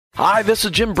Hi, this is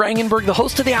Jim Brangenberg, the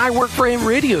host of the I Work for Him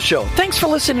radio show. Thanks for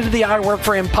listening to the I Work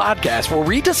for Him podcast, where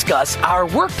we discuss our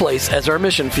workplace as our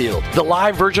mission field. The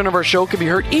live version of our show can be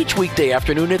heard each weekday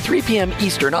afternoon at 3 p.m.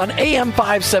 Eastern on AM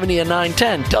 570 and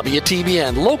 910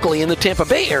 WTBN, locally in the Tampa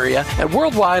Bay area, and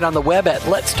worldwide on the web at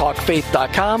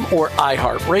letstalkfaith.com or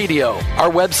iHeartRadio. Our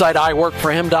website,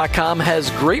 iworkforhim.com, has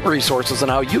great resources on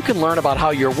how you can learn about how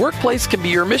your workplace can be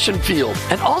your mission field.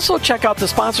 And also check out the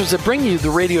sponsors that bring you the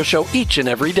radio show each and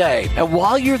every day. And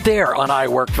while you're there on I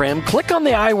Work for Him, click on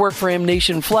the I Work for Him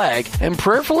Nation flag and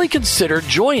prayerfully consider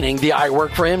joining the I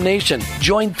Work for Him Nation.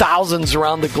 Join thousands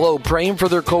around the globe praying for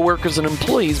their coworkers and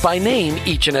employees by name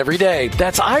each and every day.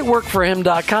 That's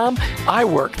iworkforhim.com,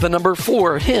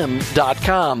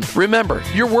 iwork4him.com. Remember,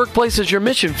 your workplace is your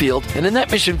mission field, and in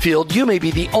that mission field, you may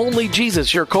be the only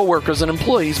Jesus your coworkers and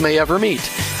employees may ever meet.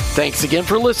 Thanks again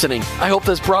for listening. I hope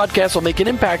this broadcast will make an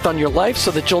impact on your life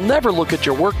so that you'll never look at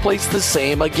your workplace the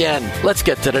same again. Let's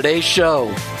get to today's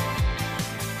show.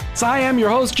 So I am your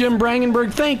host, Jim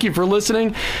Brangenberg. Thank you for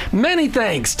listening. Many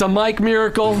thanks to Mike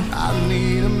Miracle. I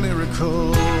need a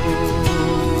miracle.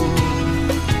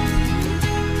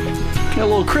 A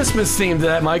little Christmas theme to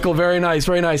that, Michael. Very nice,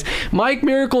 very nice. Mike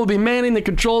Miracle will be manning the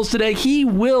controls today. He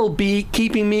will be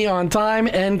keeping me on time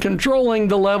and controlling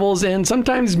the levels and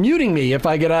sometimes muting me if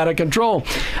I get out of control.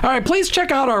 All right, please check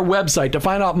out our website to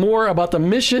find out more about the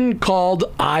mission called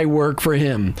I Work for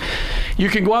Him. You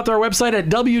can go out to our website at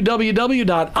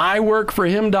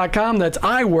www.iworkforhim.com. That's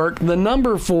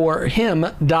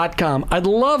iwork4him.com. I'd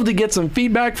love to get some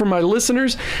feedback from my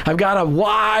listeners. I've got a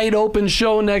wide open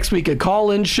show next week, a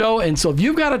call-in show, and so if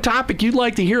you've got a topic you'd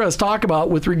like to hear us talk about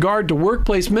with regard to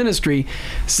workplace ministry,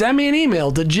 send me an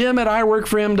email to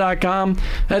jim@iworkforhim.com.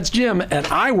 That's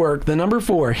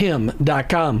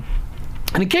jim@iwork4him.com.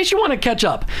 And in case you want to catch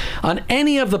up on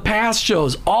any of the past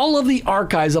shows, all of the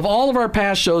archives of all of our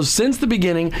past shows since the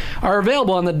beginning are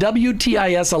available on the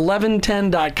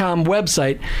WTIS1110.com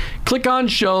website. Click on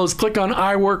shows, click on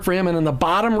I Work for Him, and in the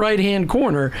bottom right-hand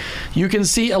corner, you can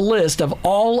see a list of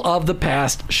all of the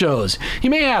past shows. You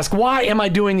may ask, why am I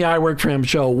doing the I Work for Him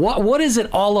show? What is it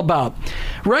all about?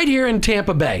 Right here in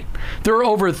Tampa Bay, there are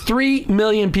over 3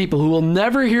 million people who will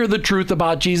never hear the truth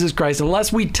about Jesus Christ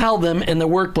unless we tell them in the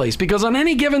workplace. Because on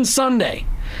any given Sunday,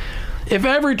 if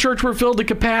every church were filled to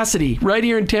capacity right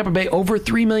here in Tampa Bay, over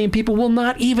 3 million people will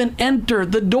not even enter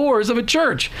the doors of a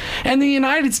church. And in the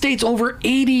United States, over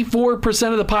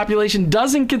 84% of the population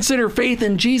doesn't consider faith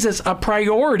in Jesus a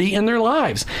priority in their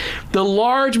lives. The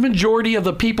large majority of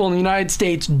the people in the United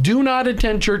States do not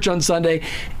attend church on Sunday.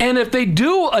 And if they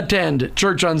do attend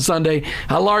church on Sunday,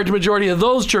 a large majority of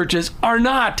those churches are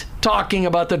not talking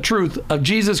about the truth of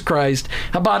Jesus Christ,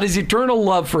 about his eternal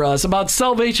love for us, about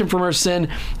salvation from our sin,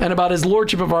 and about his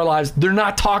lordship of our lives. They're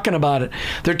not talking about it.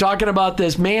 They're talking about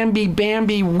this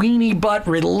mamby-bamby, weenie butt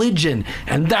religion,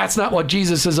 and that's not what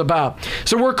Jesus is about.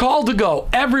 So we're called to go.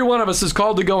 Every one of us is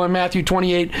called to go in Matthew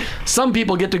 28. Some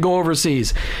people get to go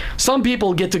overseas. Some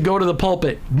people get to go to the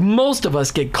pulpit. Most of us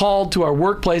get called to our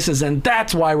workplaces, and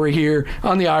that's why we're here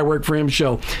on the I Work for Him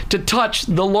show, to touch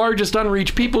the largest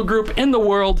unreached people group in the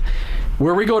world,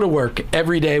 where we go to work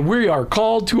every day. We are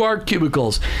called to our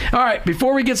cubicles. All right,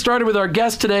 before we get started with our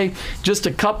guest today, just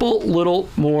a couple little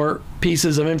more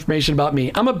pieces of information about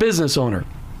me. I'm a business owner.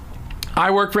 I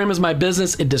Work for Him is my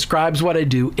business. It describes what I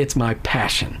do. It's my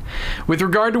passion. With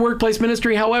regard to workplace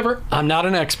ministry, however, I'm not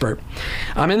an expert.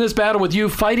 I'm in this battle with you,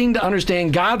 fighting to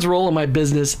understand God's role in my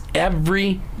business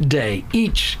every day,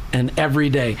 each and every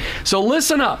day. So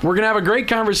listen up. We're going to have a great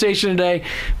conversation today,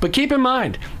 but keep in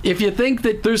mind, if you think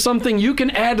that there's something you can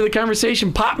add to the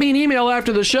conversation, pop me an email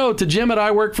after the show to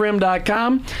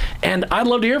jim@iworkforhim.com, and I'd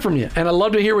love to hear from you, and I'd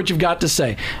love to hear what you've got to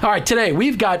say. All right, today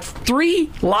we've got 3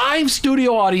 live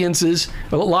studio audiences,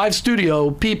 live studio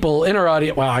people in our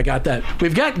audience. Wow, I got that.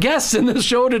 We've got guests in this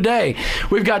show today.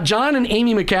 We've got John and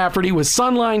Amy McCafferty with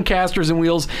Sunline Casters and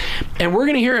Wheels, and we're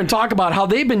going to hear and talk about how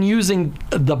they've been using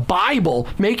the Bible,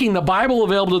 making the Bible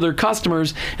available to their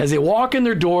customers as they walk in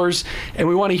their doors, and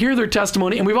we want to hear their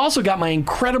testimony. And we've also got my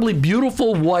incredibly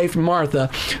beautiful wife,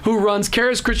 Martha, who runs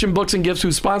Charis Christian Books and Gifts,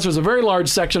 who sponsors a very large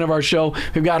section of our show.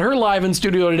 We've got her live in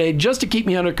studio today just to keep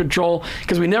me under control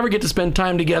because we never get to spend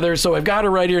time together, so I've got her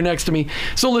right here next to me.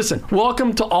 So listen,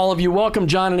 welcome to all of you. Welcome,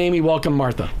 John and Amy. Welcome,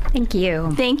 Martha. Thank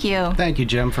you. Thank you. Thank you,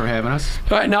 Jim, for having us.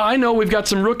 All right, now I know we've got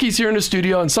some rookies here in the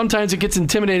studio, and sometimes it gets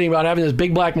intimidating about having this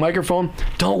big black microphone.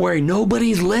 Don't worry,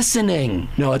 nobody's listening.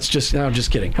 No, I'm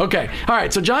just kidding. Okay, all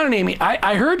right, so John and Amy,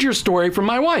 I heard your story from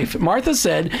my wife. Martha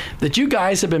said that you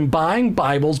guys have been buying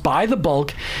Bibles by the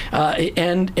bulk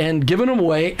and giving them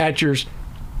away at your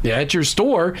Yeah, at your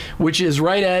store, which is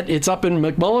it's up in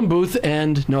McMullen Booth,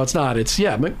 and no, it's not.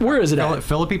 Where is it at?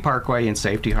 Philippi Parkway in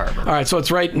Safety Harbor. All right, so it's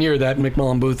right near that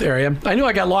McMullen Booth area. I knew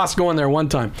I got lost going there one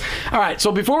time. All right,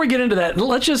 so before we get into that,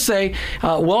 let's just say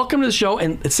welcome to the show,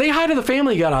 and say hi to the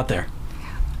family you got out there.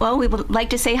 Well, we would like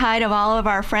to say hi to all of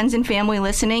our friends and family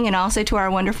listening, and also to our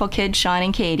wonderful kids, Sean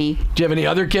and Katie. Do you have any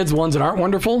other kids, ones that aren't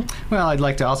wonderful? Well, I'd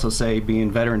like to also say,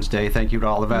 being Veterans Day, thank you to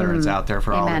all the veterans out there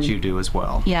for all that you do as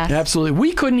well. Yes. Absolutely.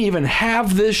 We couldn't even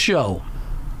have this show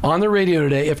on the radio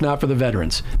today if not for the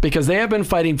veterans, because they have been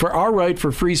fighting for our right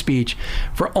for free speech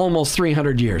for almost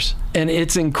 300 years. And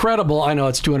it's incredible. I know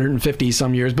it's 250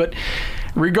 some years, but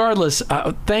regardless,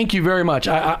 thank you very much.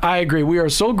 I agree. We are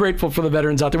so grateful for the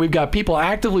veterans out there. We've got people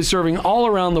actively serving all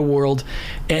around the world,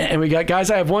 and we got guys.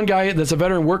 I have one guy that's a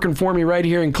veteran working for me right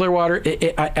here in Clearwater,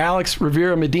 Alex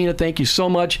Rivera Medina. Thank you so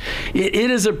much. It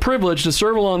is a privilege to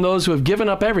serve along those who have given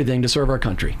up everything to serve our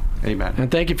country. Amen. And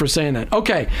thank you for saying that.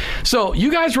 Okay, so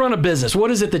you guys run a business.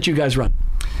 What is it that you guys run?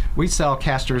 We sell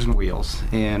casters and wheels,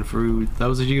 and for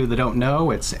those of you that don't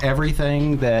know, it's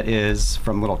everything that is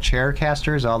from little chair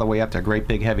casters all the way up to great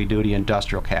big heavy-duty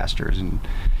industrial casters, and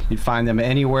you'd find them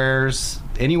anywhere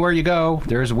you go.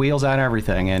 There's wheels on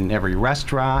everything, in every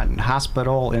restaurant and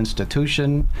hospital,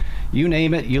 institution, you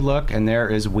name it, you look, and there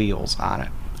is wheels on it.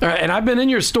 All right, and I've been in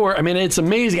your store. I mean, it's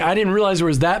amazing. I didn't realize there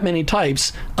was that many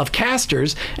types of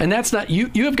casters, and that's not you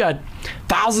have got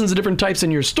thousands of different types in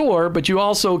your store, but you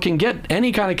also can get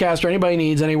any kind of caster anybody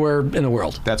needs anywhere in the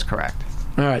world. That's correct.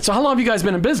 All right, so how long have you guys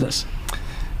been in business?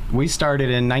 We started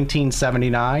in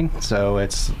 1979, so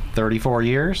it's 34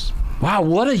 years. Wow,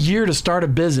 what a year to start a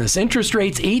business. Interest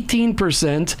rates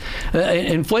 18%,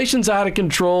 inflation's out of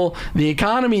control, the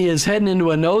economy is heading into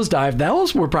a nosedive.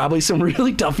 Those were probably some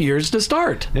really tough years to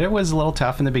start. It was a little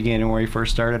tough in the beginning when we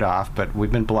first started off, but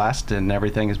we've been blessed and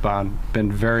everything has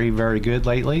been very, very good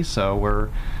lately, so we're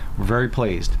very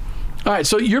pleased. All right,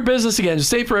 so your business, again, is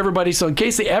safe for everybody. So in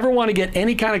case they ever want to get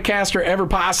any kind of caster ever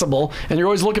possible, and you're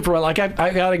always looking for one, like I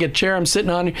got to get a chair I'm sitting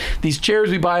on. These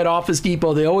chairs we buy at Office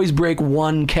Depot, they always break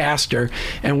one caster.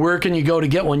 And where can you go to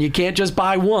get one? You can't just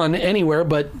buy one anywhere,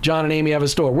 but John and Amy have a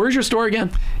store. Where's your store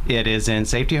again? It is in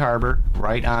Safety Harbor,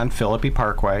 right on Philippi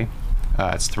Parkway.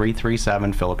 It's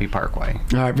 337 Philippi Parkway.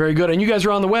 All right, very good. And you guys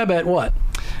are on the web at what?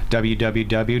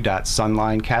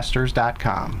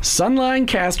 www.sunlinecasters.com.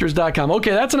 Sunlinecasters.com.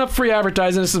 Okay, that's enough free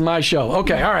advertising. This is my show.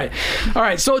 Okay, all right. All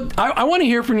right, so I want to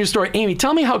hear from your story. Amy,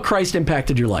 tell me how Christ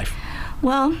impacted your life.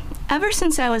 Well, ever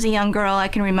since I was a young girl, I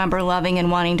can remember loving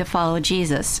and wanting to follow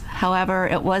Jesus. However,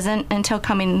 it wasn't until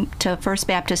coming to First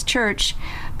Baptist Church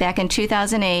back in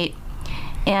 2008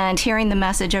 and hearing the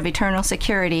message of eternal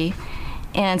security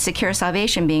and secure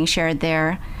salvation being shared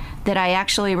there that I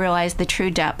actually realized the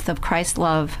true depth of Christ's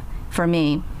love for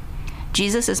me.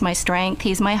 Jesus is my strength,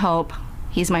 he's my hope,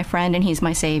 he's my friend, and he's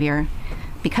my Savior.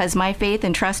 Because my faith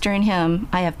and trust are in him,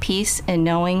 I have peace in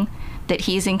knowing that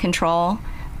he's in control,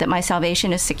 that my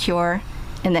salvation is secure,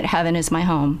 and that heaven is my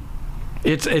home.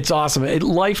 It's awesome.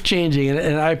 Life-changing,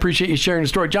 and I appreciate you sharing the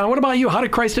story. John, what about you? How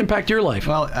did Christ impact your life?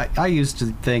 Well, I used to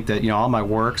think that all my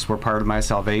works were part of my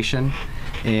salvation,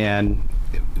 and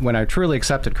when I truly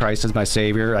accepted Christ as my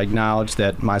Savior, I acknowledged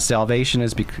that my salvation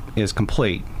is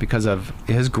complete because of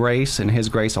his grace and his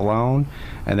grace alone,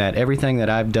 and that everything that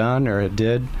I've done or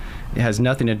did has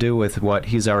nothing to do with what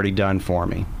he's already done for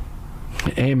me.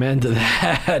 Amen to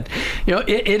that.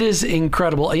 It is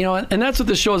incredible. And that's what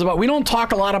this show is about. We don't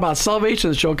talk a lot about salvation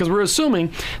in the show because we're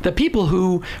assuming that people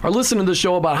who are listening to the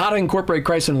show about how to incorporate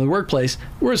Christ into the workplace,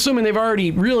 we're assuming they've already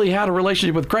really had a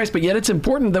relationship with Christ, but yet it's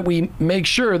important that we make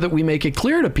sure that we make it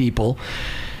clear to people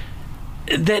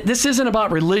that this isn't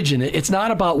about religion. It's not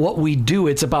about what we do.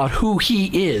 It's about who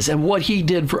he is and what he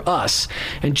did for us.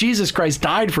 And Jesus Christ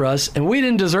died for us, and we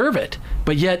didn't deserve it.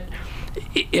 But yet,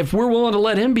 if we're willing to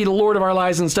let him be the Lord of our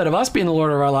lives instead of us being the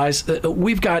Lord of our lives,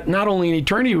 we've got not only an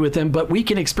eternity with him, but we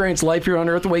can experience life here on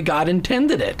earth the way God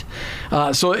intended it.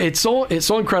 So it's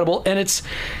so incredible, and it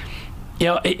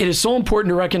is so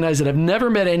important to recognize that I've never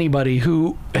met anybody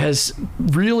who has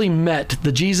really met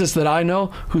the Jesus that I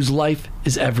know whose life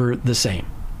is ever the same.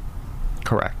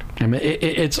 Correct. I mean,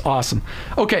 it's awesome.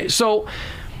 Okay, so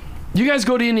you guys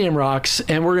go to Indian Rocks,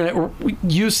 and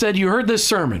you said you heard this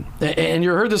sermon, and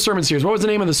you heard this sermon series. What was the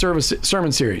name of the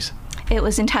sermon series? It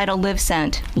was entitled Live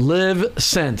Sent. Live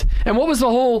Sent. And what was the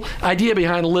whole idea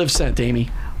behind Live Sent, Amy?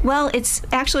 Well, it's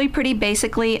actually pretty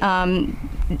basically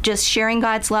just sharing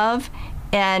God's love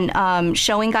and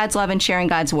showing God's love and sharing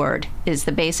God's word is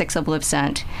the basics of Live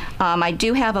Sent. I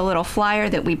do have a little flyer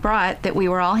that we brought that we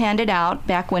were all handed out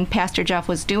back when Pastor Jeff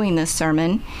was doing this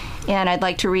sermon, and I'd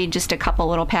like to read just a couple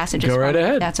little passages. Go right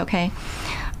ahead. That's okay.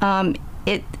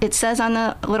 It says on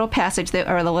the little passage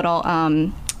or the little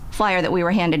flyer that we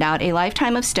were handed out, a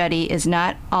lifetime of study is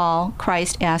not all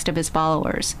Christ asked of his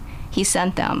followers. He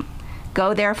sent them.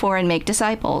 Go therefore and make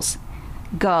disciples.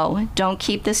 Go, don't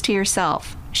keep this to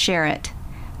yourself. Share it.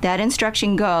 That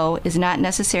instruction, go, is not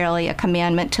necessarily a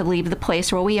commandment to leave the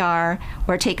place where we are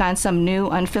or take on some new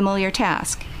unfamiliar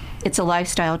task. It's a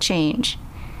lifestyle change.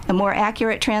 A more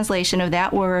accurate translation of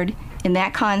that word in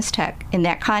that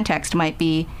context might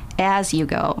be, as you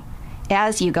go.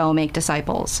 As you go, make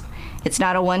disciples. It's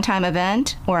not a one-time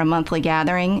event or a monthly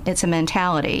gathering. It's a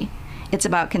mentality. It's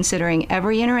about considering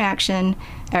every interaction,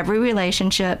 every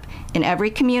relationship, and every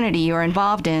community you're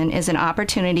involved in is an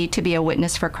opportunity to be a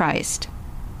witness for Christ.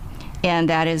 And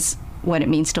that is what it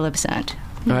means to live sent.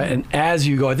 All right, and as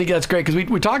you go, I think that's great because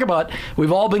we talk about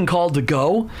we've all been called to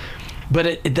go,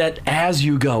 but that as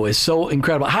you go is so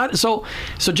incredible. So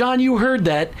John, you heard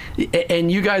that,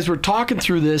 and you guys were talking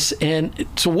through this, and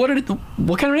so what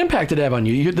kind of impact did it have on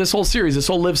you? This whole series, this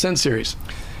whole Live Sent series.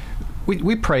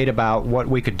 We prayed about what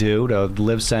we could do to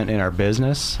live sent in our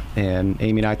business, and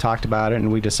Amy and I talked about it,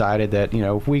 and we decided that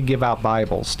if we give out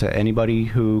Bibles to anybody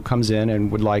who comes in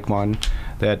and would like one,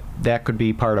 that could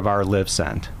be part of our live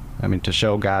sent. I mean, to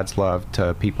show God's love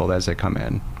to people as they come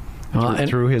in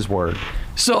through His Word.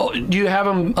 So, do you have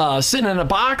them sitting in a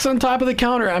box on top of the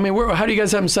counter? I mean, how do you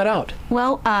guys have them set out?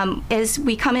 Well, as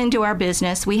we come into our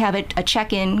business, we have a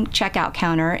check-in, check-out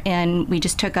counter, and we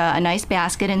just took a nice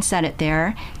basket and set it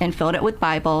there and filled it with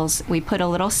Bibles. We put a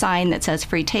little sign that says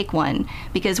 "Free, take one,"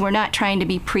 because we're not trying to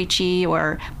be preachy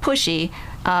or pushy.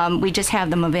 We just have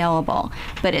them available.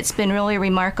 But it's been really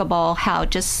remarkable how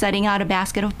just setting out a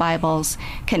basket of Bibles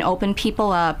can open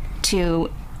people up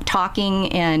to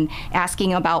talking and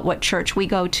asking about what church we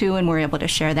go to, and we're able to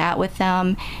share that with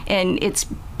them. And it's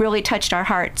really touched our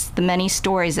hearts, the many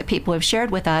stories that people have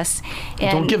shared with us.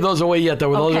 And don't give those away yet,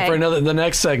 though. Okay. Those are for the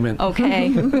next segment.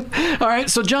 Okay. All right.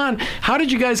 So, John, how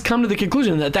did you guys come to the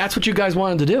conclusion that that's what you guys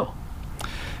wanted to do?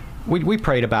 We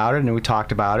prayed about it, and we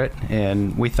talked about it,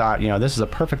 and we thought, this is a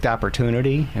perfect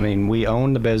opportunity. I mean, we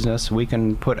own the business. We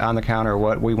can put on the counter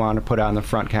what we want to put on the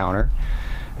front counter,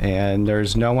 and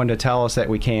there's no one to tell us that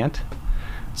we can't.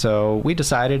 So we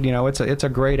decided, it's a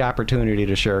great opportunity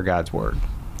to share God's Word.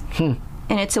 And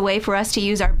it's a way for us to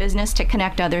use our business to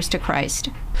connect others to Christ.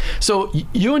 So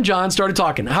you and John started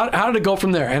talking. How did it go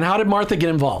from there, and how did Martha get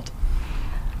involved?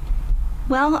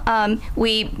 Well,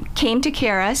 we came to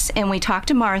Karis and we talked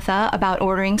to Martha about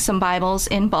ordering some Bibles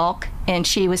in bulk, and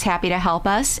she was happy to help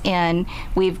us. And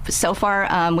so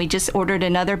far, we just ordered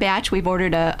another batch. We've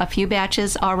ordered a few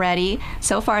batches already.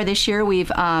 So far this year, we've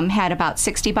had about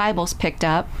 60 Bibles picked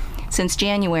up since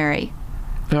January.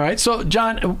 All right. So,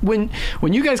 John, when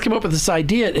you guys came up with this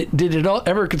idea, did it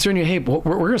ever concern you? Hey, we're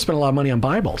going to spend a lot of money on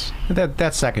Bibles.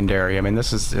 That's secondary. I mean,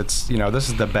 this is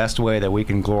the best way that we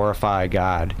can glorify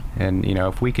God, and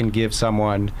if we can give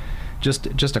someone just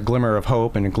a glimmer of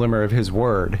hope and a glimmer of His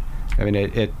Word. I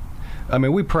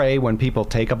mean, we pray when people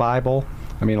take a Bible.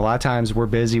 I mean, a lot of times we're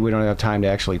busy, we don't have time to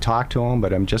actually talk to them,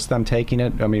 but just them taking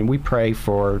it. I mean, we pray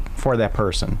for that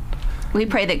person. We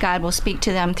pray that God will speak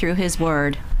to them through His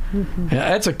Word. Mm-hmm. Yeah,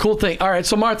 that's a cool thing. All right,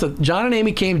 so Martha, John and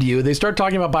Amy came to you. They started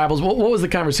talking about Bibles. What was the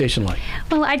conversation like?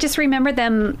 Well, I just remember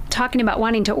them talking about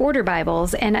wanting to order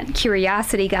Bibles, and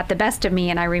curiosity got the best of me,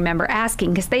 and I remember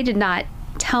asking, because they did not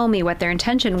tell me what their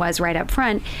intention was right up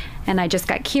front, and I just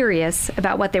got curious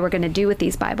about what they were going to do with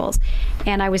these Bibles.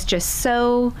 And I was just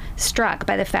so struck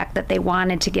by the fact that they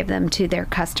wanted to give them to their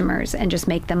customers and just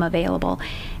make them available.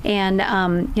 And,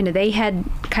 they had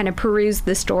kind of perused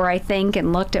the store, I think,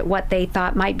 and looked at what they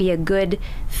thought might be a good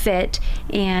fit.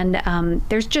 And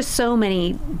there's just so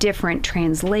many different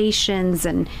translations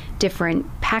and different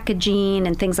packaging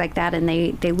and things like that. And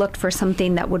they looked for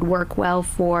something that would work well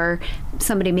for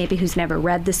somebody maybe who's never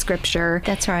read the scripture.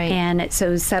 That's right. And it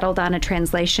so settled on a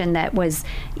translation that was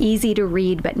easy to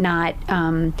read, but not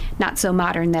so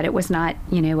modern that it was not,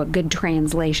 a good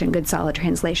translation, good solid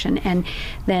translation. And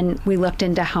then we looked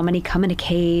into how many come in a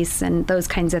case and those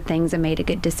kinds of things and made a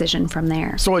good decision from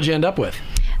there. So what'd you end up with?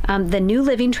 The New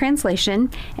Living Translation,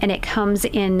 and it comes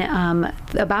in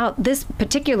this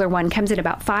particular one comes in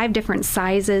about 5 different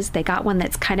sizes. They got one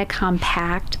that's kind of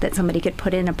compact that somebody could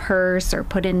put in a purse or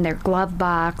put in their glove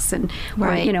box and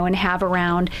right. and have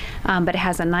around. But it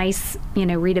has a nice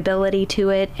readability to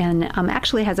it, and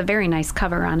actually has a very nice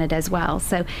cover on it as well.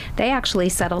 So they actually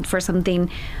settled for something.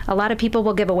 A lot of people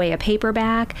will give away a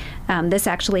paperback. This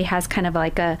actually has kind of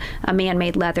like a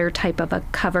man-made leather type of a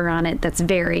cover on it that's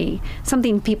very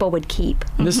something people would keep.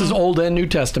 This is Old and New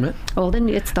Testament. Old and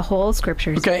New, it's the whole scripture.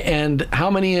 scriptures. Okay, and how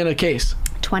many in a case?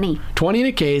 20. 20 in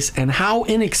a case. And how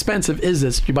inexpensive is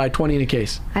this if you buy 20 in a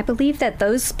case? I believe that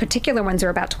those particular ones are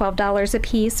about $12 a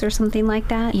piece or something like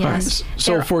that. Yes.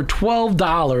 So for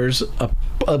 $12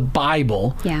 a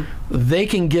Bible, Yeah. they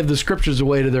can give the scriptures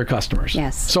away to their customers.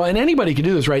 Yes. So, and anybody can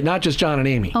do this, right? Not just John and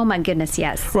Amy. Oh my goodness,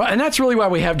 yes. Well, and that's really why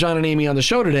we have John and Amy on the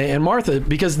show today, and Martha,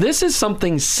 because this is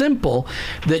something simple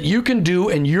that you can do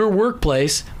in your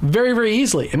workplace very, very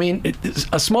easily. I mean, it's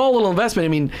a small little investment. I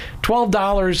mean,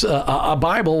 $12 a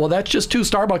Bible, well, that's just 2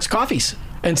 Starbucks coffees.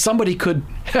 And somebody could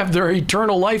have their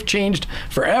eternal life changed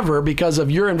forever because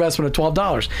of your investment of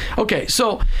 $12. Okay,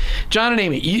 so John and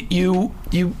Amy,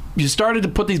 you started to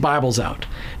put these Bibles out.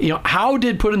 You know, how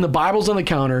did putting the Bibles on the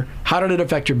counter, how did it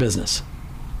affect your business?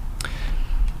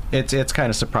 It's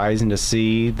kind of surprising to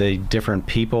see the different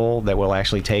people that will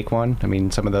actually take one. I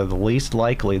mean, some of the least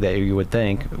likely that you would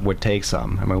think would take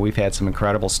some. I mean, we've had some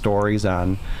incredible stories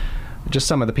on just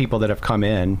some of the people that have come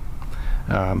in.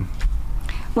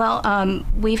 Well,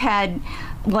 we've had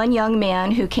one young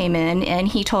man who came in, and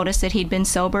he told us that he'd been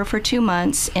sober for 2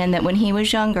 months, and that when he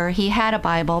was younger, he had a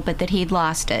Bible, but that he'd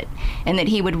lost it, and that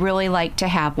he would really like to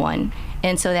have one.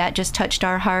 And so that just touched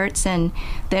our hearts. And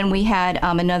then we had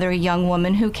another young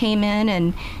woman who came in,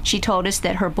 and she told us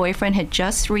that her boyfriend had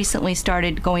just recently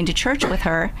started going to church with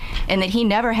her, and that he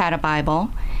never had a Bible,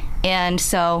 and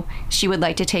so she would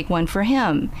like to take one for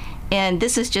him. And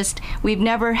this is just, we've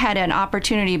never had an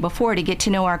opportunity before to get to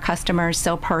know our customers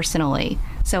so personally.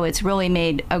 So it's really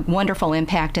made a wonderful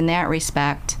impact in that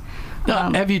respect.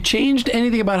 Now, have you changed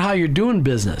anything about how you're doing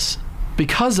business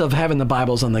because of having the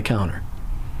Bibles on the counter?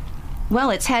 Well,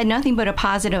 it's had nothing but a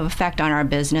positive effect on our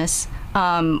business.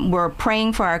 We're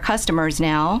praying for our customers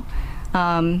now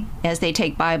as they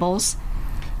take Bibles.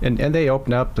 And they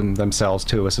open up themselves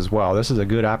to us as well. This is a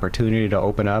good opportunity to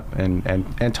open up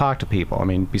and talk to people. I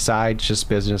mean, besides just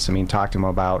business, I mean, talk to them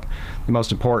about the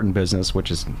most important business, which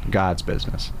is God's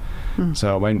business.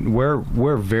 So when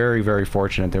we're very, very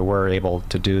fortunate that we're able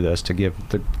to do this, to give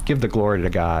the glory to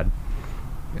God.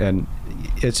 And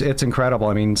it's incredible.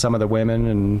 I mean, some of the women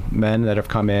and men that have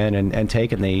come in and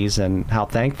taken these, and how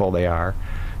thankful they are,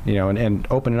 you know, and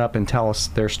open it up and tell us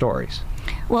their stories.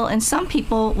 Well, and some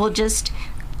people will just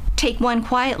take one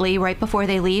quietly right before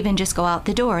they leave and just go out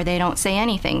the door. They don't say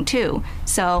anything, too.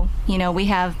 So, you know, we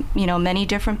have, you know, many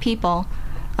different people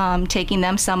taking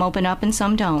them. Some open up and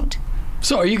some don't.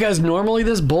 So are you guys normally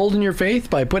this bold in your faith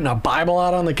by putting a Bible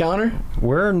out on the counter?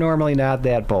 We're normally not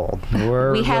that bold.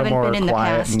 We're We a haven't little more been in the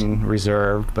quiet past. and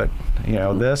reserved, but, you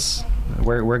know,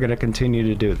 we're going to continue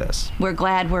to do this. We're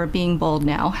glad we're being bold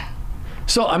now.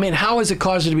 So, I mean, how has it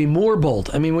caused you to be more bold?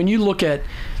 I mean, when you look at,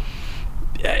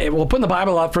 well, putting the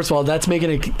Bible out, first of all, that's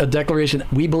making a declaration,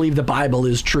 we believe the Bible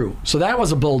is true. So that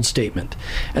was a bold statement.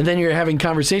 And then you're having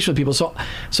conversation with people. So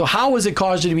how has it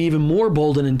caused you to be even more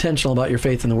bold and intentional about your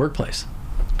faith in the workplace?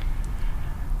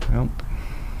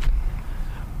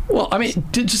 Well, I mean,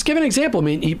 to just give an example. I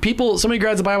mean, somebody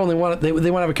grabs the Bible and they want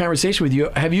to have a conversation with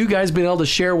you. Have you guys been able to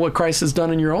share what Christ has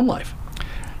done in your own life?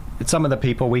 Some of the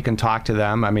people, we can talk to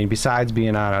them. I mean, besides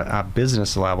being on a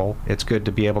business level, it's good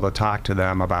to be able to talk to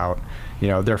them about, you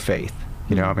know, their faith.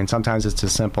 You know, I mean, sometimes it's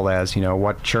as simple as, you know,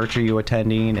 what church are you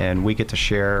attending, and we get to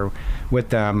share with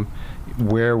them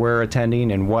where we're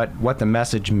attending and what the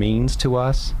message means to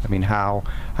us. I mean, how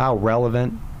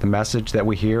relevant the message that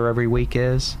we hear every week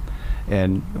is.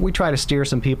 And we try to steer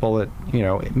some people that, you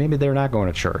know, maybe they're not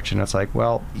going to church. And it's like,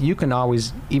 well, you can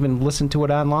always even listen to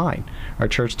it online. Our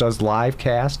church does live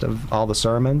cast of all the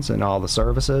sermons and all the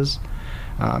services.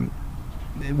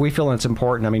 We feel it's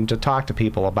important, I mean, to talk to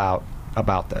people about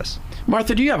this.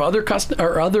 Martha, do you have other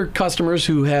customers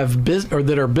who have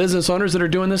that are business owners that are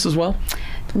doing this as well?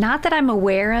 Not that I'm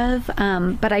aware of,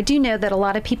 but I do know that a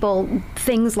lot of people,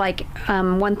 things like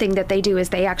one thing that they do is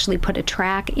they actually put a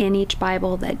track in each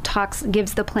Bible that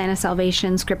gives the plan of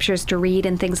salvation, scriptures to read,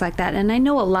 and things like that. And I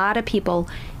know a lot of people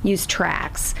use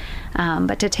tracts,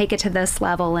 but to take it to this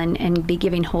level and be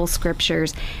giving whole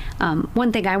scriptures.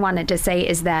 One thing I wanted to say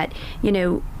is that, you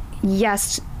know,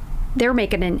 yes, they're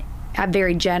making a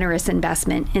very generous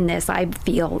investment in this, I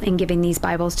feel, in giving these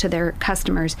Bibles to their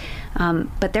customers.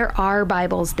 But there are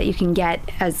Bibles that you can get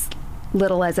as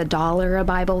little as $1 a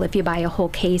Bible if you buy a whole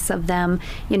case of them.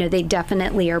 You know, they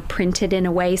definitely are printed in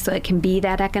a way so it can be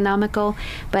that economical.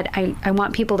 But I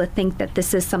want people to think that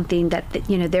this is something that,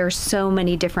 you know, there are so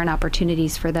many different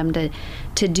opportunities for them to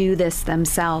do this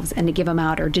themselves and to give them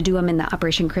out, or to do them in the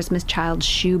Operation Christmas Child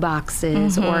shoe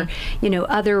boxes, or, you know,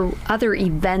 other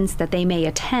events that they may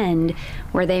attend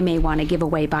where they may want to give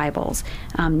away Bibles.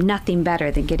 Nothing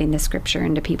better than getting the scripture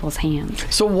into people's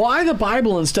hands. So why the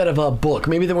Bible instead of a book?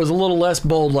 Maybe that was a little less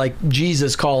bold, like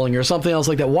Jesus calling or something else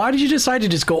like that. Why did you decide to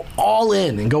just go all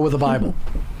in and go with the Bible?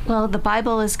 Well, the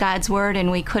Bible is God's word, and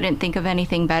we couldn't think of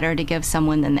anything better to give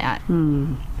someone than that.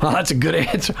 Well, that's a good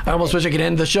answer. I almost wish I could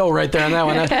end the show right there on that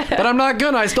one, but I'm not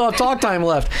gonna. I still have talk time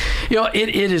left. It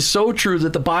is so true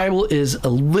that the Bible is a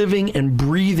living and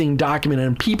breathing document,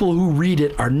 and people who read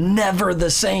it are never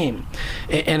the same.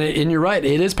 And you're right,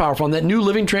 it is powerful. And that New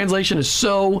Living Translation is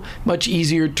so much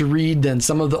easier to read than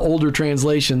some of the older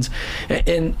translations.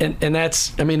 And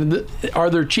that's, I mean,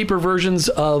 are there cheaper versions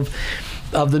of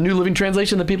the New Living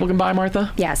Translation that people can buy,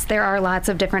 Martha? Yes, there are lots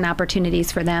of different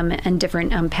opportunities for them and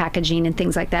different packaging and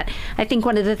things like that. I think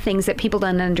one of the things that people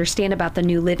don't understand about the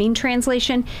New Living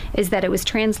Translation is that it was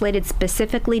translated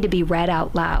specifically to be read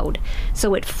out loud.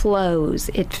 So it flows.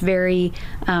 It's very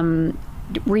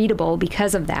readable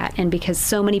because of that, and because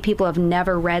so many people have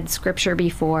never read scripture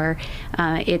before.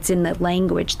 It's in the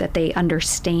language that they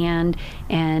understand,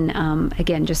 and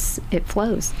again, just it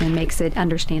flows and makes it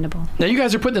understandable. Now you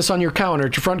guys are putting this on your counter,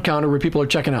 at your front counter where people are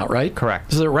checking out, right?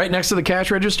 Correct. Is it right next to the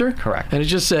cash register? Correct. And it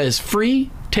just says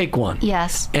free, take one.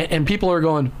 Yes. And people are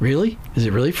going, really? Is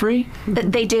it really free?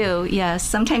 They do, yes.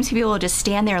 Sometimes people will just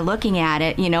stand there looking at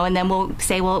it, and then we'll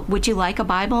say, well, would you like a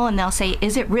Bible? And they'll say,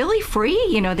 is it really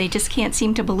free? They just can't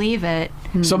seem to believe it.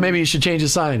 So maybe you should change the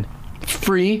sign.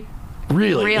 Free?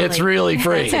 Really? It's really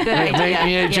free. That's a good idea.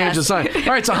 You need to change the sign.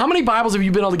 All right, so how many Bibles have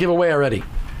you been able to give away already?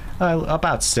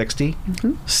 About 60.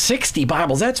 60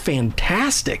 Bibles. That's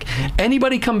fantastic.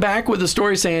 Anybody come back with a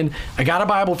story saying, I got a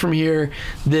Bible from here.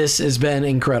 This has been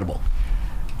incredible?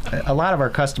 A lot of our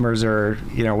customers are,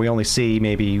 we only see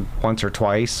maybe once or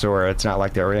twice, or it's not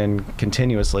like they're in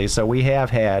continuously. So we have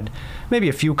had maybe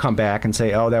a few come back and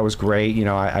say, oh, that was great.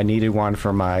 I needed one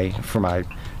for my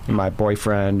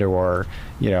boyfriend, or,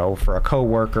 for a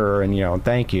coworker, and,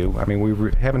 thank you. I mean,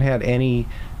 we haven't had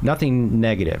nothing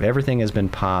negative. Everything has been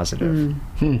positive.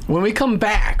 When we come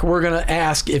back, we're going to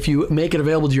ask if you make it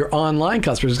available to your online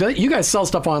customers. You guys sell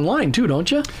stuff online too,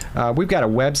 don't you? We've got a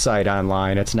website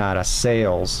online. It's not a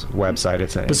sales website.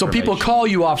 It's so people call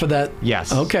you off of that?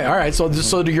 Yes. Okay, all right. So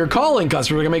to your calling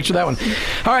customers, we're going to make sure that one.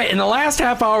 All right, in the last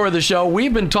half hour of the show,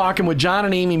 we've been talking with John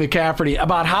and Amy McCafferty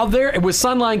about how they're, with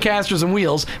Sunline Casters and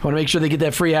Wheels, I want to make sure they get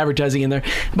that free advertising in there,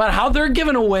 about how they're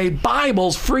giving away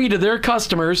Bibles free to their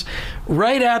customers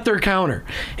right at their counter.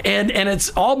 And it's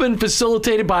all been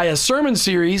facilitated by a sermon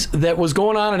series that was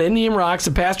going on at Indian Rocks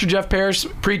that Pastor Jeff Parrish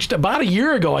preached about a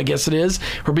year ago, I guess it is,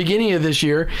 or beginning of this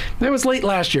year. That was late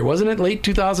last year, wasn't it? Late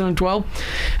 2012?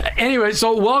 Anyway,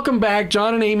 so welcome back,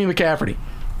 John and Amy McCafferty.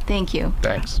 Thank you.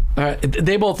 Thanks. All right.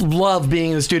 They both love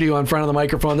being in the studio in front of the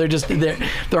microphone.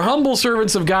 They're humble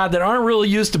servants of God that aren't really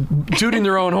used to tooting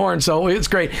their own horn, so it's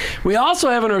great. We also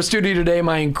have in our studio today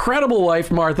my incredible wife,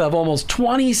 Martha, of almost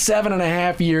 27 and a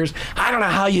half years. I don't know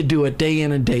how you do it day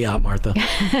in and day out, Martha.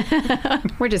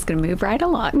 We're just going to move right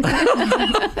along.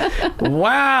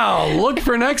 Wow. Look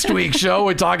for next week's show.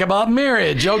 We talk about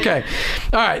marriage. Okay.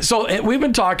 All right. So we've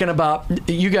been talking about,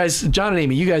 you guys, John and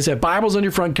Amy, you guys have Bibles on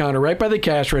your front counter right by the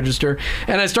cash register.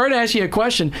 And I started asking you a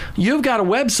question. You've got a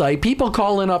website. People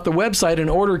call in off the website and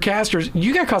order casters.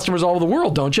 You got customers all over the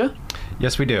world, don't you?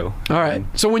 Yes, we do. All right.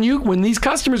 So when these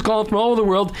customers call from all over the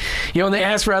world, and they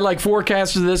ask for, I'd like 4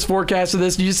 casters of this, 4 casters of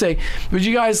this, do you say, would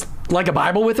you guys like a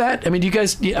Bible with that? I mean, do you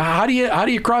guys, how do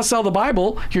you cross sell the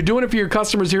Bible? You're doing it for your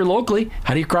customers here locally.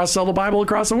 How do you cross sell the Bible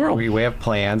across the world? We have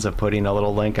plans of putting a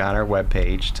little link on our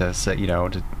webpage to say,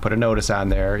 to put a notice on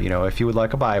there. If you would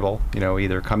like a Bible,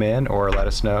 either come in or let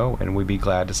us know, and we'd be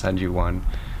glad to send you one.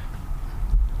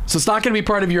 So it's not going to be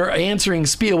part of your answering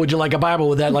spiel. Would you like a Bible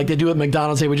with that? Like they do at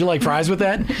McDonald's. Say, would you like fries with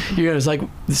that? You're going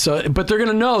to but they're going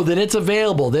to know that it's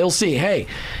available. They'll see, hey,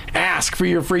 ask for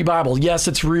your free Bible. Yes,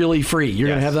 it's really free. You're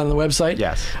going to have that on the website?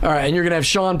 Yes. All right, and you're going to have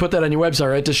Sean put that on your website,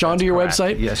 right? Does Sean do your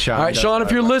website? Yes, Sean. All right, Sean,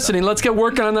 if you're listening, let's get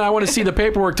working on that. I want to see the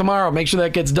paperwork tomorrow. Make sure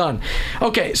that gets done.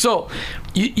 Okay, so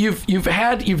you've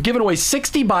given away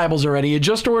 60 Bibles already. You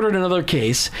just ordered another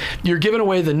case. You're giving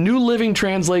away the New Living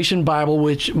Translation Bible,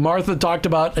 which Martha talked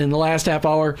about in the last half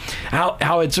hour,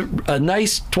 how it's a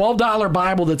nice $12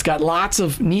 Bible that's got lots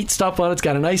of neat stuff on it. It's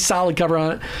got a nice solid cover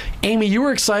on it. Amy, you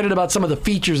were excited about some of the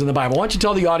features in the Bible. Why don't you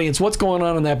tell the audience what's going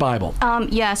on in that Bible?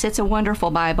 Yes, it's a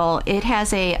wonderful Bible. It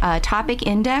has a topic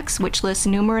index which lists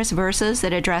numerous verses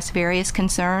that address various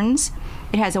concerns.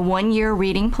 It has a 1-year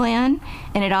reading plan,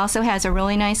 and it also has a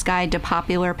really nice guide to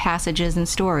popular passages and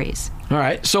stories. All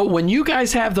right. So when you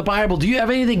guys have the Bible, do you have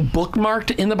anything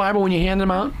bookmarked in the Bible when you hand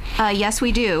them out? Yes,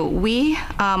 we do. We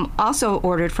also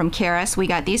ordered from Karis. We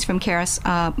got these from Karis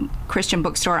Christian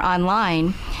Bookstore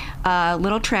online, a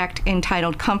little tract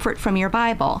entitled Comfort from Your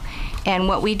Bible. And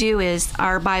what we do is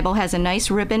our Bible has a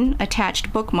nice ribbon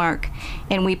attached bookmark,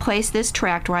 and we place this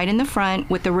tract right in the front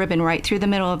with the ribbon right through the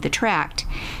middle of the tract.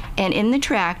 And in the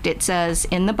tract it says,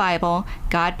 in the Bible,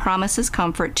 God promises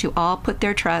comfort to all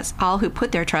who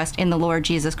put their trust in the Lord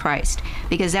Jesus Christ,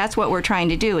 because that's what we're trying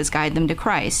to do, is guide them to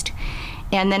Christ.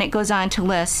 And then it goes on to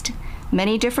list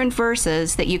many different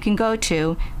verses that you can go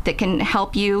to that can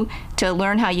help you to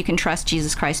learn how you can trust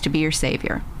Jesus Christ to be your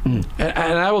Savior. And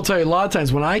I will tell you, a lot of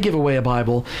times when I give away a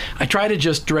Bible, I try to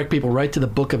just direct people right to the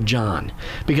book of John.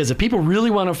 Because if people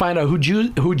really want to find out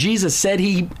who Jesus said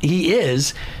he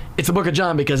is, it's the book of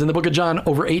John, because in the book of John,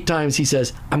 over 8 times he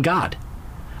says, I'm God.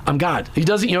 I'm God. He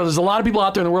doesn't, there's a lot of people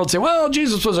out there in the world say, well,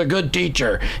 Jesus was a good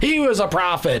teacher. He was a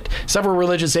prophet. Several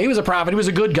religions say he was a prophet. He was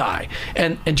a good guy.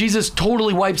 And Jesus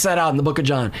totally wipes that out in the book of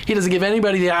John. He doesn't give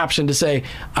anybody the option to say,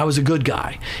 I was a good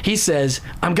guy. He says,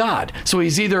 I'm God. So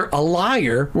he's either a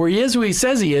liar, where he is who he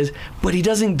says he is, but he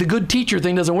doesn't, the good teacher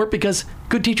thing doesn't work because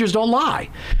good teachers don't lie.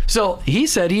 So he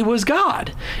said he was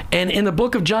God. And in the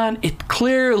book of John, it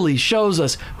clearly shows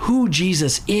us who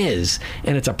Jesus is.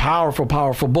 And it's a powerful,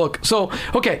 powerful book. So,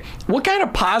 okay, what kind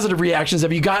of positive reactions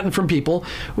have you gotten from people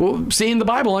seeing the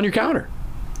Bible on your counter?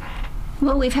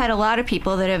 Well, we've had a lot of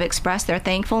people that have expressed their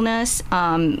thankfulness,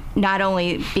 not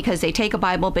only because they take a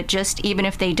Bible, but just even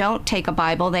if they don't take a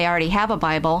Bible, they already have a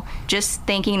Bible, just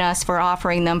thanking us for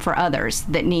offering them for others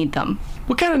that need them.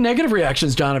 What kind of negative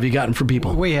reactions, John, have you gotten from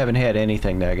people? We haven't had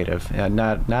anything negative,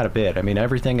 not a bit. I mean,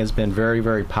 everything has been very,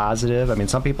 very positive. I mean,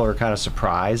 some people are kind of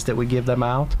surprised that we give them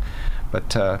out,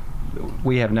 but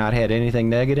we have not had anything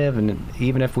negative, and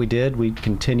even if we did, we'd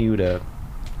continue to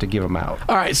give them out.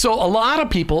 All right, so a lot of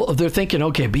people, they're thinking,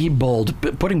 okay, be bold.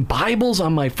 Putting Bibles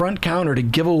on my front counter to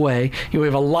give away. We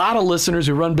have a lot of listeners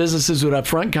who run businesses who have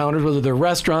front counters, whether they're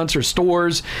restaurants or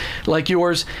stores like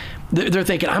yours. They're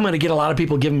thinking, I'm going to get a lot of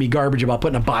people giving me garbage about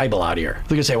putting a Bible out here.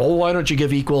 They're going to say, well, why don't you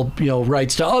give equal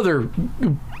rights to other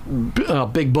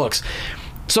big books?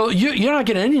 So you're not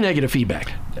getting any negative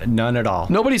feedback? None at all.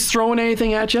 Nobody's throwing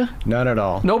anything at you? None at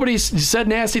all. Nobody's said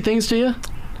nasty things to you?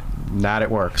 Not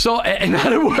at work. So, not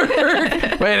at work.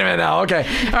 Wait a minute now. Okay.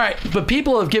 All right. But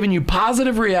people have given you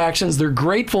positive reactions. They're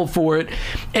grateful for it.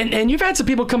 And you've had some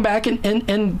people come back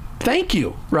and thank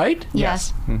you, right?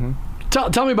 Yes. Mm-hmm.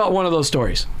 Tell me about one of those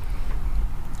stories.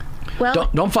 Well,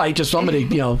 don't fight. Just somebody,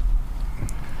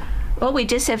 Well, we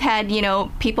just have had,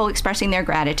 people expressing their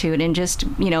gratitude and just,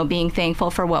 being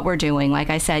thankful for what we're doing. Like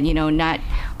I said, not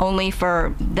only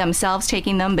for themselves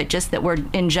taking them, but just that we're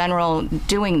in general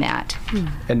doing that,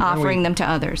 and offering them to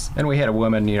others. And we had a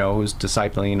woman, who's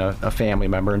discipling a family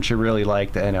member, and she really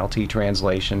liked the NLT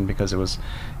translation because it was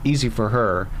easy for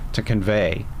her to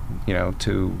convey,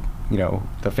 to,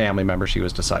 the family member she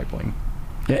was discipling.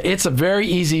 Yeah, it's a very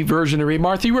easy version to read.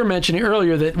 Martha, you were mentioning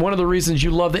earlier that one of the reasons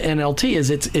you love the NLT is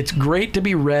it's great to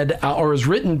be read or is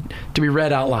written to be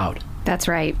read out loud. That's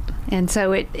right. And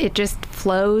so it just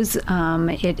flows.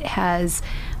 It has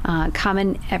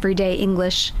common everyday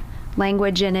English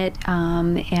language in it,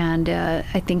 and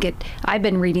I think I've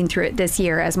been reading through it this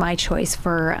year as my choice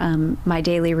for my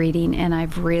daily reading, and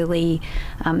I've really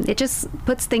it just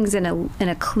puts things in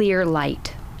a clear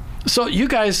light. So you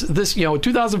guys, this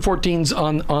 2014's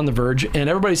on the verge, and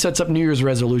everybody sets up New Year's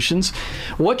resolutions.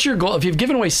 What's your goal? If you've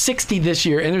given away 60 this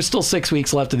year, and there's still 6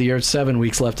 weeks left of the year, 7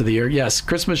 weeks left of the year. Yes,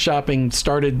 Christmas shopping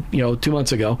started 2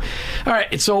 months ago. All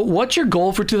right. So what's your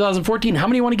goal for 2014? How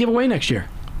many do you want to give away next year?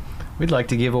 We'd like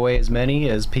to give away as many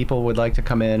as people would like to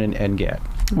come in and get.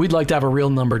 We'd like to have a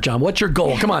real number, John. What's your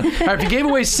goal? Come on. All right, if you gave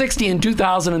away 60 in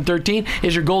 2013,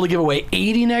 is your goal to give away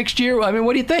 80 next year? I mean,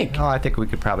 what do you think? Oh, I think we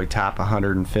could probably top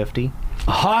 150.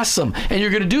 Awesome. And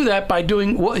you're going to do that by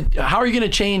doing what? How are you going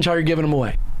to change how you're giving them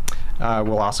away?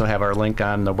 We'll also have our link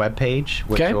on the webpage,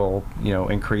 which will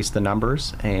increase the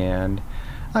numbers. And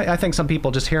I think some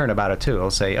people just hearing about it too will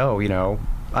say, oh,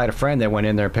 I had a friend that went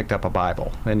in there and picked up a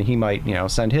Bible, and he might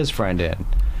send his friend in.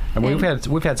 And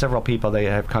we've had several people that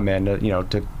have come in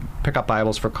to pick up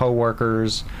Bibles for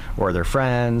coworkers or their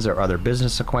friends or other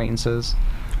business acquaintances.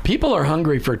 People are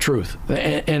hungry for truth,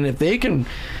 and if they can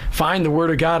find the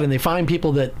Word of God and they find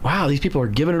people that, wow, these people are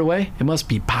giving it away, it must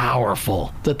be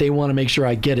powerful that they want to make sure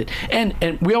I get it. And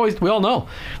we all know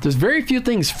there's very few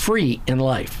things free in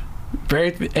life.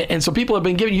 And so people have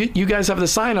been giving you guys have the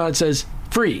sign on it says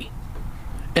free,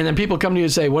 and then people come to you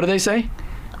and say, what do they say?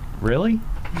 Really?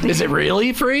 Is it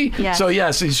really free? Yes. So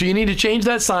yes, so you need to change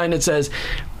that sign that says,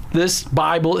 this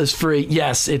Bible is free.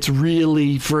 Yes, it's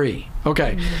really free.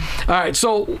 Okay. All right,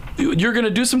 so you're going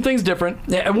to do some things different.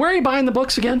 And where are you buying the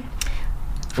books again?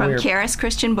 From Karis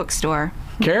Christian Bookstore.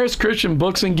 Karis Christian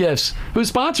Books and Gifts, who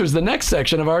sponsors the next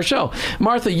section of our show.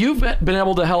 Martha, you've been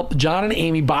able to help John and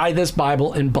Amy buy this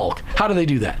Bible in bulk. How do they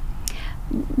do that?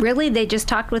 Really, they just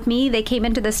talked with me. They came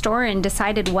into the store and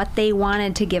decided what they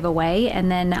wanted to give away, and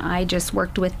then I just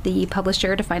worked with the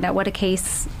publisher to find out what a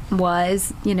case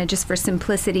was, just for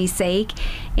simplicity's sake,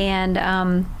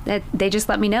 and they just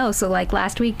let me know. So like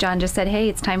last week, John just said, hey,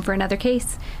 it's time for another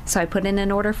case. So I put in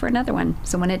an order for another one.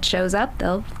 So when it shows up,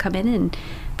 they'll come in and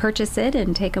purchase it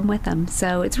and take them with them.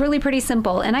 So it's really pretty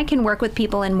simple, and I can work with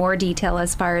people in more detail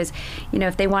as far as,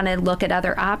 if they want to look at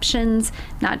other options,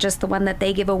 not just the one that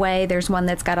they give away. There's one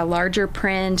that's got a larger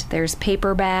print, there's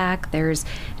paperback, there's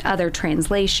other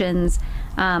translations.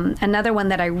 Another one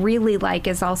that I really like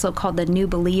is also called the New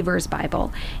Believer's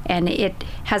Bible, and it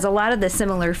has a lot of the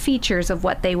similar features of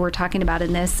what they were talking about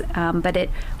in this, but it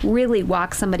really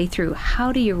walks somebody through,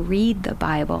 how do you read the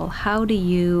Bible? How do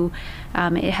you,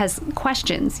 it has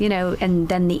questions, and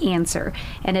then the answer,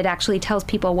 and it actually tells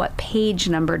people what page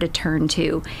number to turn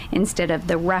to instead of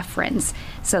the reference,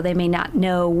 so they may not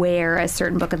know where a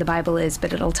certain book of the Bible is,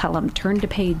 but it'll tell them, turn to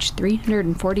page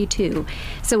 342.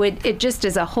 So it just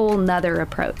is a whole nother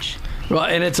approach. Well,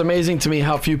 and it's amazing to me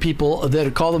how few people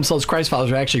that call themselves Christ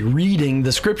followers are actually reading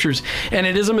the scriptures. And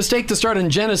it is a mistake to start in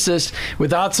Genesis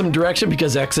without some direction,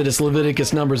 because Exodus,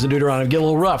 Leviticus, Numbers, and Deuteronomy get a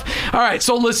little rough. All right,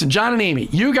 so listen, John and Amy,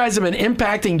 you guys have been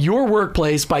impacting your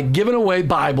workplace by giving away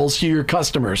Bibles to your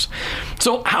customers.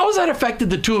 So how has that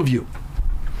affected the two of you?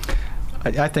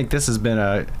 I think this has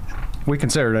been we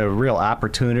consider it a real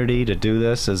opportunity to do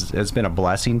this. It's been a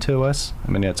blessing to us.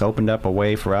 I mean, it's opened up a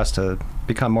way for us to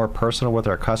become more personal with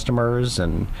our customers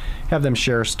and have them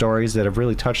share stories that have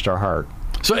really touched our heart.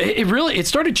 So it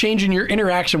started changing your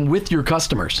interaction with your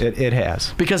customers. It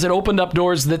has. Because it opened up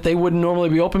doors that they wouldn't normally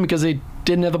be open because they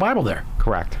didn't have the Bible there.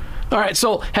 Correct. All right,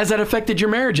 so has that affected your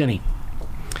marriage any?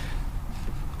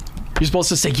 You're supposed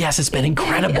to say, yes, it's been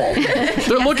incredible.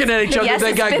 They're looking at each other. Yes,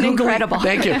 they got been googly, incredible.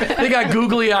 Thank you. They got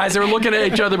googly eyes. They were looking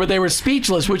at each other, but they were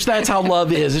speechless, which that's how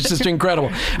love is. It's just incredible.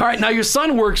 All right, now your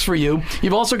son works for you.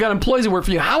 You've also got employees that work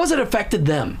for you. How has it affected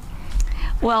them?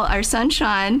 Well, our son,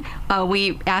 Sean,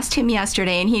 we asked him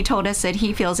yesterday, and he told us that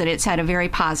he feels that it's had a very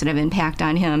positive impact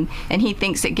on him, and he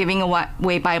thinks that giving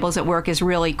away Bibles at work is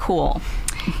really cool.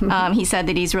 He said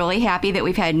that he's really happy that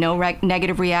we've had no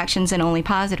negative reactions and only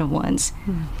positive ones.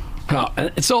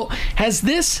 So has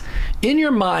this, in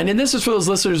your mind, and this is for those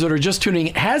listeners that are just tuning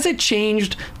in, has it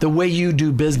changed the way you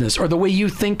do business or the way you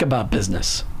think about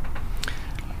business?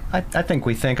 I think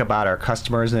we think about our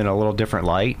customers in a little different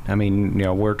light. I mean,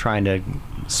 we're trying to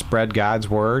spread God's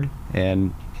word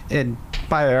and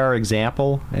by our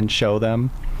example and show them.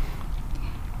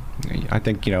 I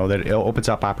think, that it opens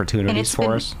up opportunities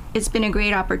for us. It's been a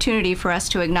great opportunity for us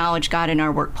to acknowledge God in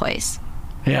our workplace.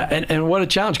 Yeah, and what a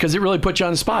challenge, because it really puts you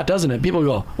on the spot, doesn't it? People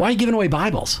go, why are you giving away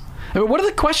Bibles? I mean, what are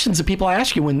the questions that people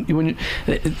ask you when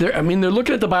they're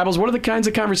looking at the Bibles? What are the kinds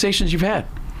of conversations you've had?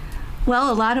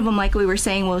 Well, a lot of them, like we were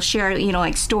saying, will share,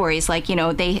 like stories, like,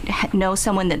 they know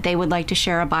someone that they would like to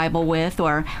share a Bible with,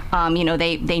 or,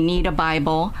 they need a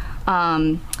Bible.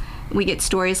 We get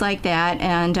stories like that,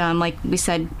 and like we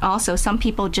said, also, some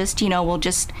people just, will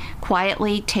just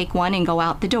quietly take one and go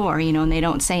out the door, and they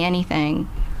don't say anything.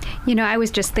 I was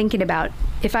just thinking about,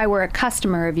 if I were a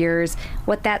customer of yours,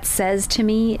 what that says to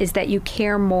me is that you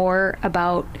care more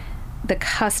about the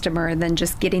customer than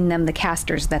just getting them the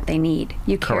casters that they need.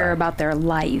 You care Correct. about their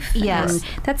life. Yes.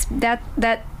 And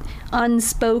that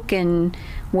unspoken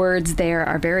words there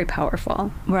are very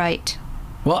powerful. Right.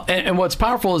 Well, and what's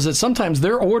powerful is that sometimes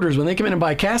their orders, when they come in and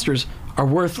buy casters, are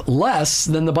worth less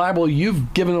than the Bible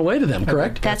you've given away to them,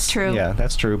 correct? That's true. Yeah,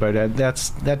 that's true, but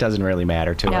that doesn't really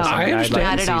matter to No, us. I I'd understand. like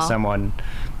Not to at see all. someone,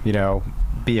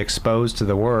 be exposed to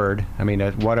the Word. I mean,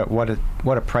 what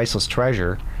a priceless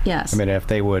treasure. Yes. I mean, if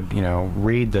they would,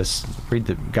 read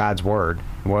God's Word,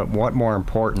 what more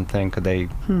important thing could they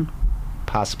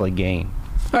possibly gain?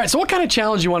 All right, so what kind of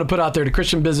challenge you want to put out there to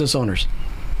Christian business owners?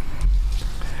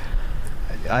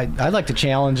 I'd like to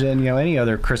challenge any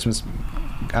other Christian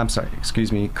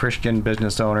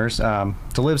business owners to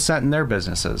live sent in their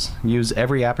businesses. Use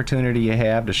every opportunity you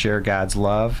have to share God's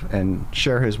love and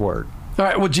share His Word. All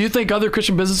right, well, do you think other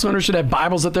Christian business owners should have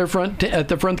Bibles at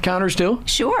the front counters too?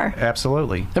 Sure.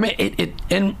 Absolutely. I mean,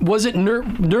 and was it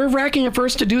nerve-wracking at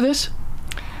first to do this?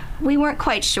 We weren't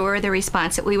quite sure the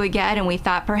response that we would get, and we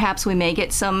thought perhaps we may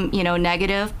get some,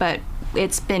 negative, but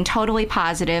it's been totally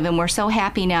positive, and we're so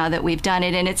happy now that we've done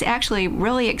it, and it's actually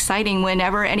really exciting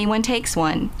whenever anyone takes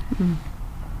one.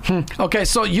 Okay,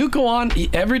 so you go on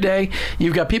every day.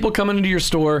 You've got people coming into your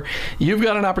store. You've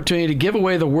got an opportunity to give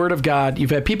away the Word of God.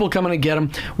 You've had people coming to get them.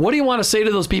 What do you want to say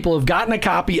to those people who've gotten a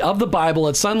copy of the Bible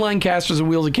at Sunline Casters and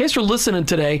Wheels? In case you're listening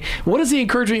today, what is the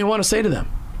encouragement you want to say to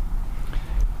them?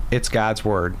 It's God's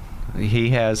Word. He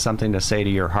has something to say to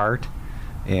your heart,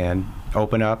 and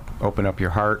open up your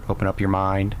heart, open up your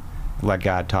mind, let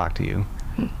God talk to you.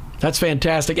 That's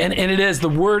fantastic. And it is. The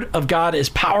Word of God is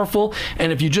powerful.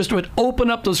 And if you just would open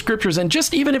up those scriptures, and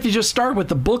just even if you just start with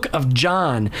the book of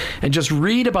John and just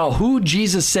read about who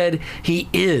Jesus said he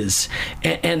is,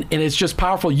 and it's just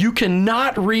powerful. You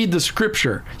cannot read the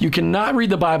scripture. You cannot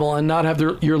read the Bible and not have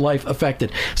your life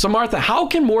affected. So, Martha, how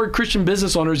can more Christian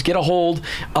business owners get a hold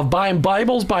of buying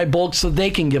Bibles by bulk so they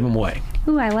can give them away?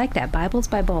 Ooh, I like that. Bibles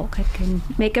by bulk. I can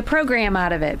make a program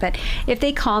out of it. But if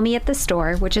they call me at the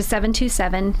store, which is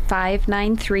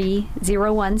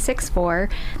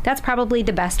 727-593-0164, that's probably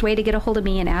the best way to get a hold of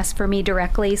me and ask for me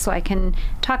directly so I can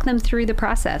talk them through the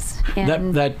process.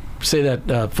 And Say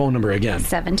that phone number again.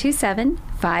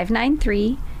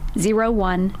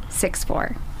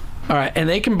 727-593-0164. All right, and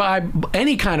they can buy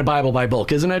any kind of Bible by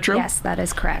bulk, isn't that true? Yes, that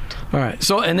is correct. All right,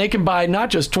 so and they can buy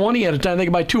not just 20 at a time; they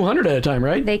can buy 200 at a time,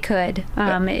 right? They could.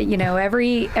 You know,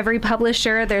 every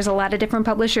publisher. There's a lot of different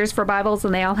publishers for Bibles,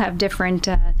 and they all have different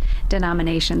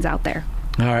denominations out there.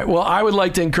 All right. Well, I would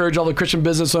like to encourage all the Christian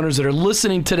business owners that are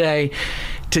listening today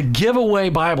to give away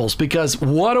Bibles, because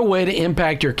what a way to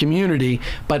impact your community,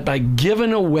 but by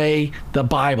giving away the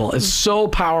Bible is so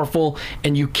powerful,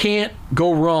 and you can't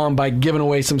go wrong by giving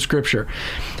away some scripture.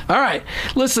 All right.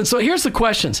 Listen, so here's the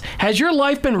questions. Has your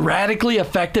life been radically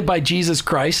affected by Jesus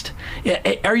Christ?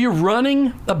 Are you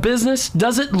running a business?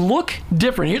 Does it look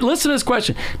different? Listen to this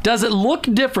question. Does it look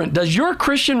different? Does your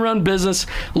Christian-run business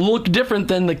look different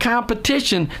than the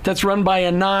competition that's run by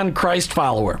a non-Christ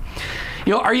follower?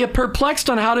 You know, are you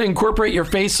perplexed on how to incorporate your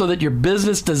faith so that your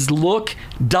business does look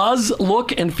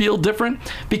and feel different?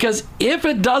 Because if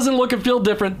it doesn't look and feel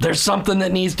different, there's something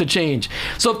that needs to change.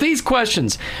 So if these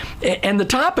questions and the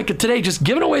topic of today, just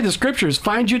giving away the scriptures,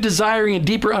 find you desiring a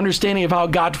deeper understanding of how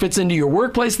God fits into your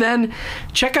workplace, then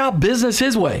check out Business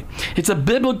His Way. It's a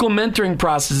biblical mentoring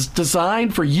process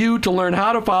designed for you to learn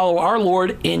how to follow our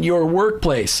Lord in your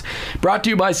workplace. Brought to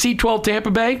you by C12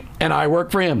 Tampa Bay and I Work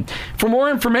for Him. For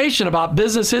more information about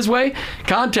Business His Way,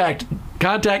 contact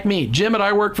me, Jim at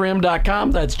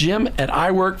iworkforhim.com. That's Jim at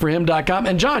iworkforhim.com.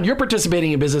 And John, you're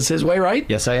participating in Business His Way, right?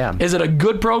 Yes, I am. Is it a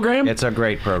good program? It's a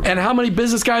great program. And how many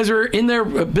business guys are in there,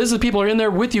 business people are in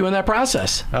there with you in that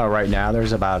process? Oh, right now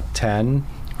there's about 10.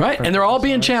 Right, and they're all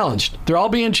being challenged. They're all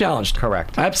being challenged.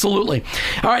 Correct. Absolutely.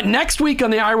 All right, next week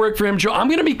on the I Work for Him show, I'm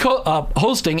going to be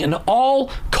hosting an all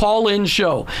call-in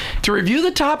show to review the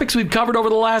topics we've covered over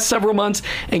the last several months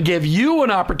and give you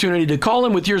an opportunity to call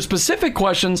in with your specific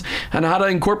questions on how to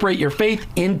incorporate your faith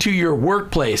into your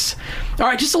workplace. All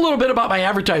right, just a little bit about my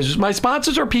advertisers. My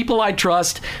sponsors are people I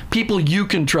trust, people you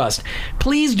can trust.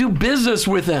 Please do business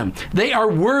with them. They are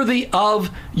worthy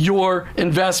of your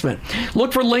investment.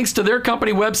 Look for links to their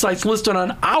company websites listed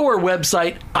on our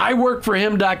website,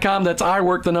 iworkforhim.com. That's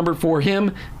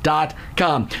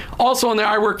iwork4him.com. Also on the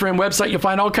I Work for Him website, you'll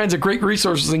find all kinds of great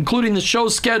resources, including the show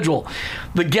schedule,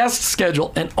 the guest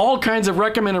schedule, and all kinds of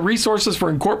recommended resources for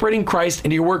incorporating Christ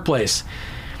into your workplace.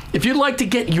 If you'd like to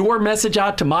get your message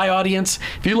out to my audience,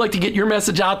 if you'd like to get your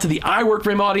message out to the I Work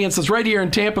for Him audience that's right here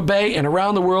in Tampa Bay and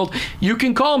around the world, you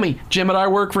can call me, Jim at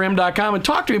iworkforhim.com, and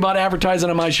talk to me about advertising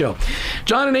on my show.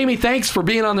 John and Amy, thanks for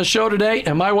being on the show today.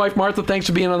 And my wife, Martha, thanks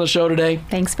for being on the show today.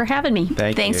 Thanks for having me.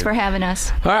 Thanks for having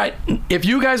us. All right. If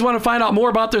you guys want to find out more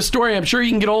about this story, I'm sure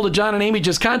you can get hold of John and Amy.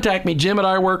 Just contact me, Jim at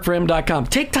iworkforhim.com.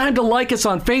 Take time to like us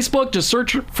on Facebook. Just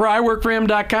search for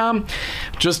iworkforhim.com.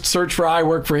 Just search for I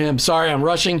Work for Him. Sorry, I'm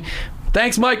rushing.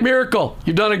 Thanks, Mike Miracle.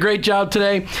 You've done a great job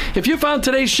today. If you found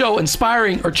today's show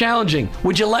inspiring or challenging,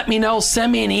 would you let me know?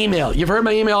 Send me an email. You've heard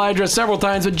my email address several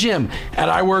times with Jim at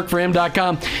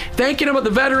iworkforhim.com. Thanking them with the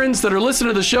veterans that are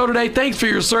listening to the show today. Thanks for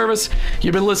your service.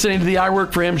 You've been listening to the I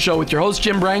Work for Him show with your host,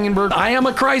 Jim Brangenberg. I am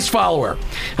a Christ follower.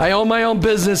 I own my own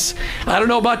business. I don't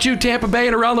know about you, Tampa Bay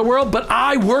and around the world, but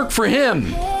I work for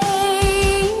Him.